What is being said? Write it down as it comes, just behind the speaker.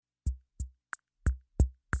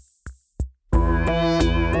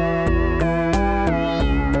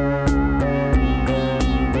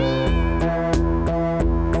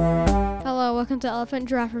Elephant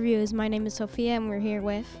Giraffe Reviews. My name is Sophia, and we're here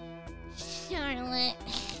with Charlotte.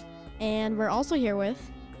 And we're also here with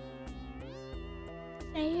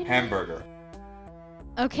Hamburger.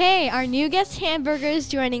 Okay, our new guest Hamburger is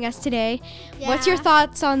joining us today. Yeah. What's your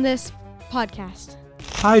thoughts on this podcast?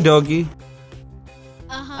 Hi, doggy.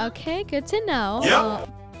 Okay, good to know. Yep.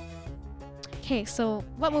 Okay, so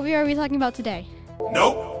what movie are we talking about today?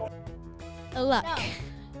 Nope. Luck.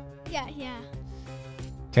 No. Yeah.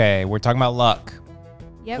 Okay, we're talking about Luck,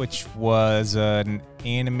 Yep. which was an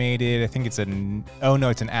animated, I think it's an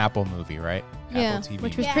Apple movie, right? Yeah, Apple TV.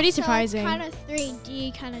 which was pretty surprising. Kind of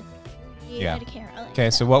 3D, kind of 2D. Yeah. I can't really Okay,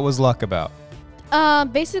 so what was Luck about?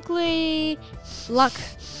 Basically, luck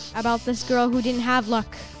about this girl who didn't have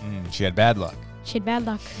luck. She had bad luck. She had bad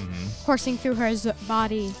luck coursing through her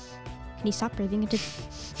body. Can you stop breathing into?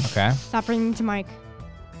 Okay. Stop breathing into Mike.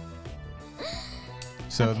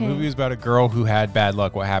 So the Okay. movie was about a girl who had bad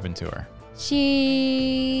luck. What happened to her?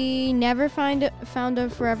 She never found a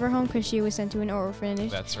forever home because she was sent to an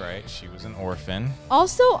orphanage. That's right. She was an orphan.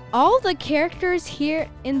 Also, all the characters here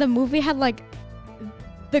in the movie had like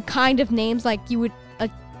the kind of names like you would a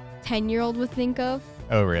 10-year-old would think of,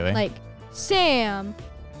 Oh, really? like Sam,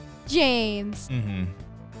 James.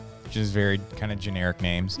 Just very kind of generic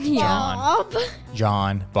names. Yeah. Bob.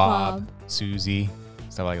 John, Bob, Bob. Susie,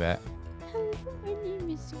 stuff like that. My name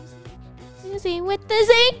is Susie. Susie with the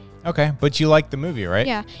Z. Okay, but you liked the movie, right?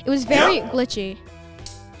 Yeah, it was very glitchy.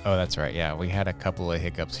 Oh, that's right. Yeah, we had a couple of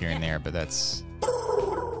hiccups here and there, but that's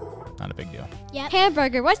not a big deal. Yep.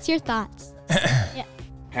 Hamburger, what's your thoughts?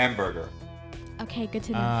 Hamburger. Okay, good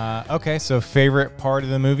to know. Okay, so favorite part of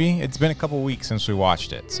the movie? It's been a couple weeks since we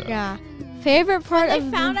watched it, so. Yeah. Favorite part They of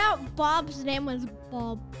found out Bob's name was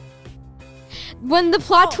Bob. when the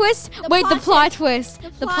plot Oh, twist. the Wait, the plot plot twist. The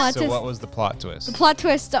The plot- plot So twist. what was the plot twist? The plot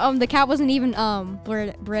twist. The cat wasn't even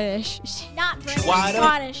British. Not British. Why don't-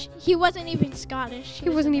 Scottish. He wasn't even Scottish. He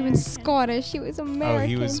wasn't even American. Scottish. He was American. Oh,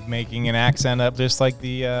 he was making an accent up just like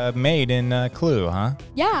the maid in Clue, huh?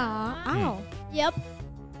 Yeah. Ow. Yep.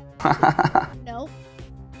 Nope.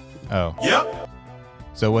 Oh. Yep.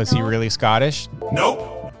 So was he No. really Scottish?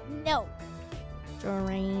 Nope. No.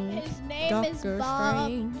 Strange. His name Doctor is Bob.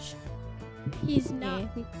 Strange. He's not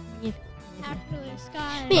actually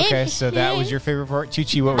Scottish. Okay, so that was your favorite part.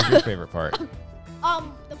 Chi-Chi, what was your favorite part?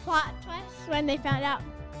 The plot twist when they found out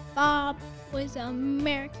Bob was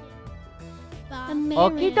American.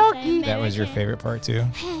 Bob Okie dokie. That was your favorite part too?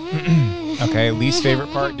 Okay, least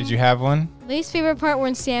favorite part. Did you have one? Least favorite part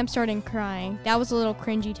when Sam started crying. That was a little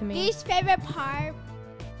cringy to me. Least favorite part,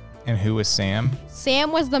 And who was Sam?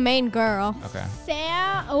 Sam was the main girl Okay.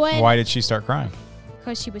 Sam, when Why did she start crying?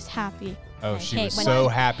 because she was happy. Oh, I she hate was when so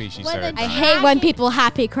I- happy she when started the- I crying. hate when people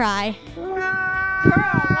happy cry. girl, one time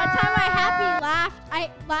I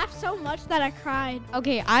laughed so much that I cried.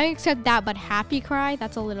 Okay, I accept that, but happy cry,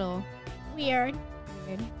 that's a little Weird.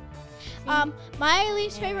 weird. My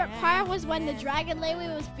least favorite part was when the dragon lady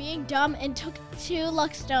was being dumb and took 2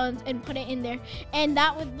 luck stones and put it in there, and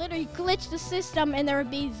that would literally glitch the system and there would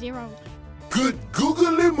be 0. Good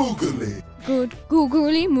googly moogly. Good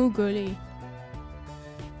googly moogly.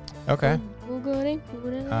 Okay. Googly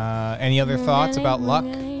moogly. Any other thoughts about Luck?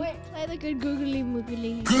 Wait, play the good googly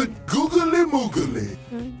moogly. Good googly moogly.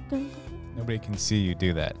 Nobody can see you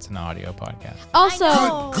do that. It's an audio podcast. Also,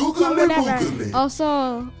 know. Good googly whatever.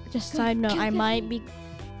 moogly. Just side note, I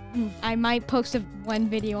might post one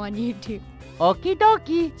video on YouTube. Okie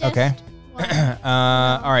dokie. Just Okay. one.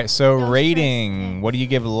 All right, so Don't rating. stress. What do you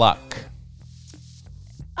give Luck?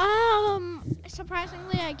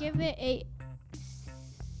 Surprisingly, I give it a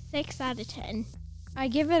 6 out of 10. I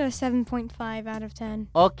give it a 7.5 out of 10.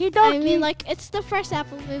 Okie I dokie. mean, like, it's the first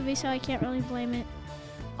Apple movie, so I can't really blame it.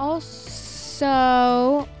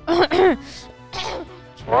 Also,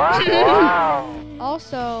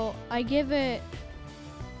 also, I give it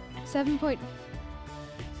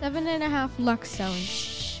 7.5 Lux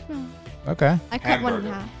Stones. Okay. I cut 1.5.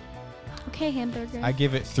 Hamburger. Okay, Hamburger. I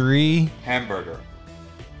give it 3. Hamburger.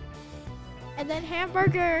 And then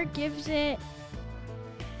Hamburger gives it.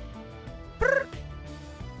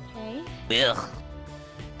 Okay.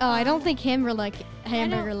 Oh, I don't think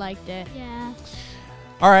Hamburger liked it. Yeah.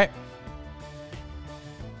 All right.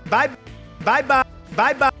 Bye bye bye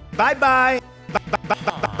bye bye bye bye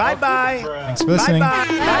bye bye. Thanks for listening. Bye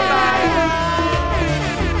bye.